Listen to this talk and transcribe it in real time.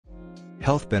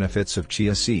Health benefits of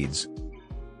chia seeds.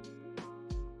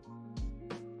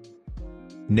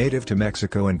 Native to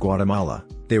Mexico and Guatemala,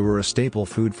 they were a staple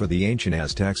food for the ancient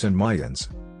Aztecs and Mayans.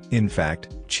 In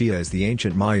fact, chia is the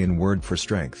ancient Mayan word for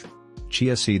strength.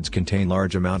 Chia seeds contain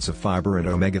large amounts of fiber and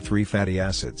omega-3 fatty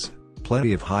acids,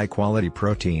 plenty of high-quality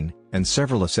protein, and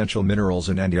several essential minerals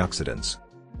and antioxidants.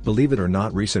 Believe it or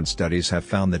not, recent studies have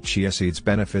found that chia seeds'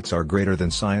 benefits are greater than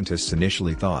scientists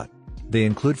initially thought. They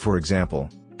include, for example,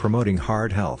 promoting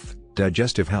heart health,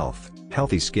 digestive health,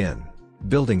 healthy skin,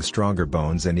 building stronger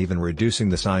bones, and even reducing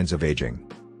the signs of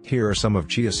aging. Here are some of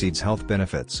chia seeds' health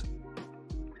benefits.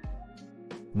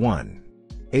 1.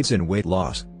 Aids in weight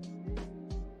loss.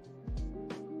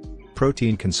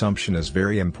 Protein consumption is a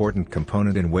very important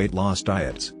component in weight loss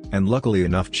diets, and luckily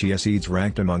enough chia seeds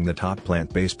ranked among the top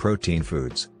plant-based protein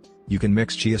foods. You can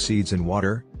mix chia seeds in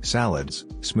water, salads,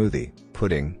 smoothie,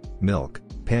 pudding, milk,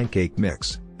 pancake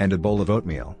mix, and a bowl of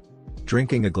oatmeal.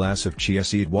 Drinking a glass of chia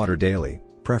seed water daily,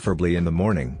 preferably in the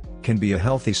morning, can be a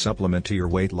healthy supplement to your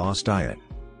weight loss diet.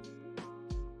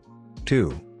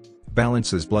 2.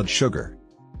 Balances blood sugar.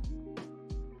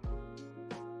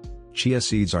 Chia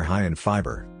seeds are high in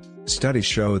fiber. Studies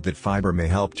show that fiber may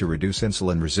help to reduce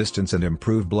insulin resistance and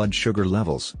improve blood sugar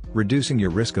levels, reducing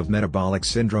your risk of metabolic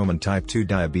syndrome and type 2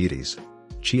 diabetes.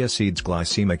 Chia seeds'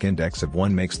 glycemic index of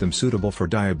 1 makes them suitable for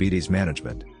diabetes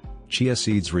management. Chia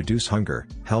seeds reduce hunger,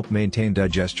 help maintain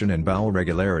digestion and bowel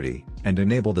regularity, and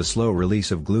enable the slow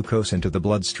release of glucose into the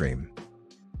bloodstream.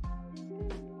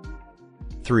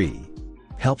 3.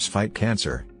 Helps fight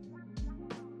cancer.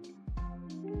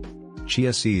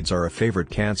 Chia seeds are a favorite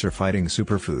cancer-fighting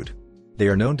superfood. They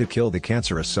are known to kill the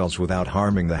cancerous cells without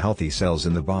harming the healthy cells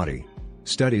in the body.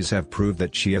 Studies have proved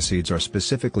that chia seeds are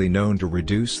specifically known to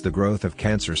reduce the growth of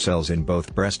cancer cells in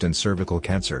both breast and cervical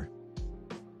cancer.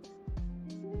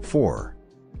 4.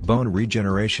 Bone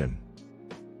regeneration.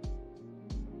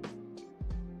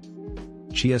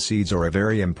 Chia seeds are a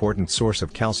very important source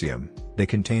of calcium. They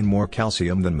contain more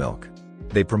calcium than milk.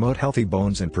 They promote healthy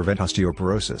bones and prevent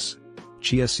osteoporosis.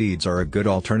 Chia seeds are a good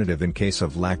alternative in case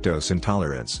of lactose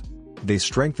intolerance. They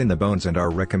strengthen the bones and are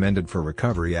recommended for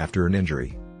recovery after an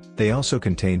injury. They also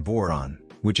contain boron,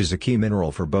 which is a key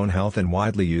mineral for bone health and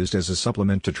widely used as a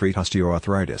supplement to treat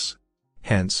osteoarthritis.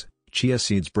 Hence, chia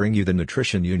seeds bring you the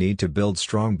nutrition you need to build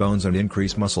strong bones and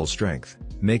increase muscle strength,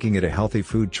 making it a healthy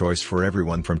food choice for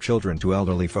everyone from children to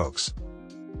elderly folks.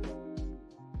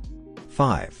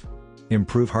 5.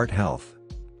 Improve heart health.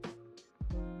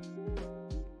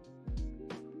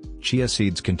 Chia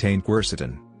seeds contain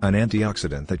quercetin, an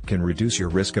antioxidant that can reduce your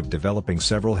risk of developing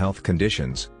several health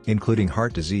conditions, including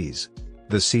heart disease.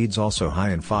 The seeds also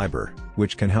high in fiber,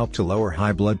 which can help to lower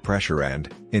high blood pressure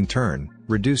and, in turn,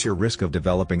 reduce your risk of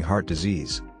developing heart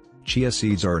disease. Chia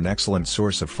seeds are an excellent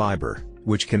source of fiber,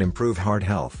 which can improve heart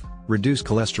health, reduce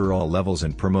cholesterol levels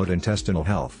and promote intestinal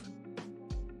health.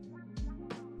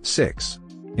 6.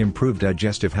 Improve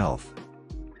digestive health.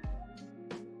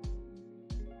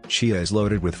 Chia is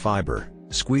loaded with fiber,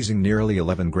 squeezing nearly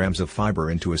 11 grams of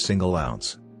fiber into a single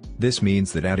ounce. This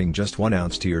means that adding just 1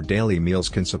 ounce to your daily meals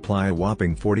can supply a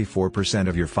whopping 44%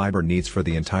 of your fiber needs for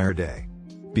the entire day.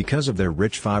 Because of their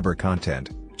rich fiber content,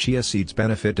 chia seeds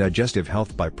benefit digestive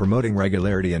health by promoting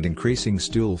regularity and increasing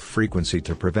stool frequency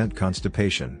to prevent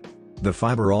constipation. The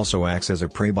fiber also acts as a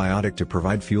prebiotic to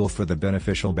provide fuel for the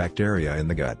beneficial bacteria in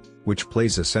the gut, which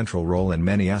plays a central role in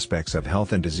many aspects of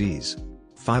health and disease.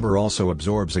 Fiber also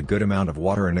absorbs a good amount of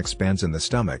water and expands in the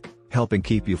stomach, helping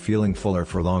keep you feeling fuller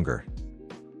for longer.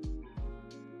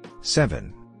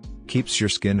 7. Keeps your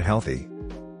skin healthy.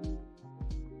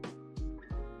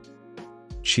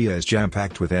 Chia is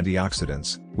jam-packed with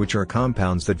antioxidants, which are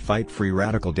compounds that fight free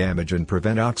radical damage and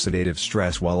prevent oxidative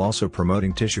stress while also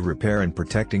promoting tissue repair and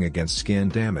protecting against skin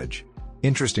damage.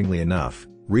 Interestingly enough,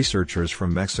 researchers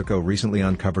from Mexico recently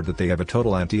uncovered that they have a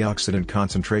total antioxidant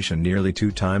concentration nearly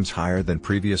 2 times higher than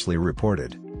previously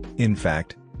reported. In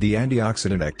fact, the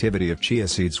antioxidant activity of chia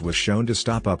seeds was shown to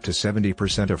stop up to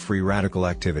 70% of free radical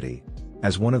activity.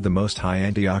 As one of the most high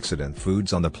antioxidant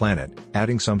foods on the planet,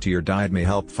 adding some to your diet may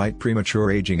help fight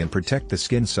premature aging and protect the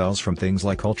skin cells from things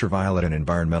like ultraviolet and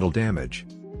environmental damage.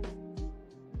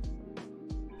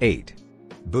 8.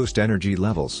 Boost energy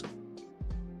levels.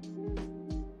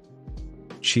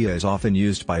 Chia is often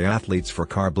used by athletes for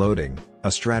carb loading,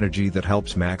 a strategy that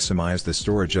helps maximize the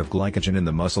storage of glycogen in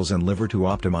the muscles and liver to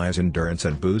optimize endurance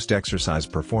and boost exercise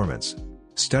performance.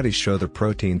 Studies show the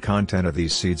protein content of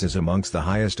these seeds is amongst the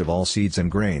highest of all seeds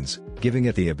and grains, giving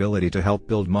it the ability to help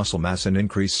build muscle mass and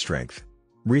increase strength.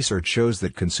 Research shows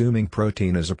that consuming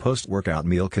protein as a post-workout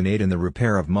meal can aid in the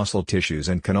repair of muscle tissues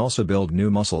and can also build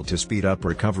new muscle to speed up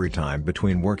recovery time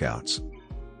between workouts.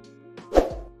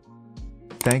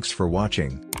 Thanks for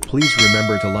watching. Please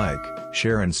remember to like,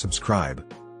 share and subscribe.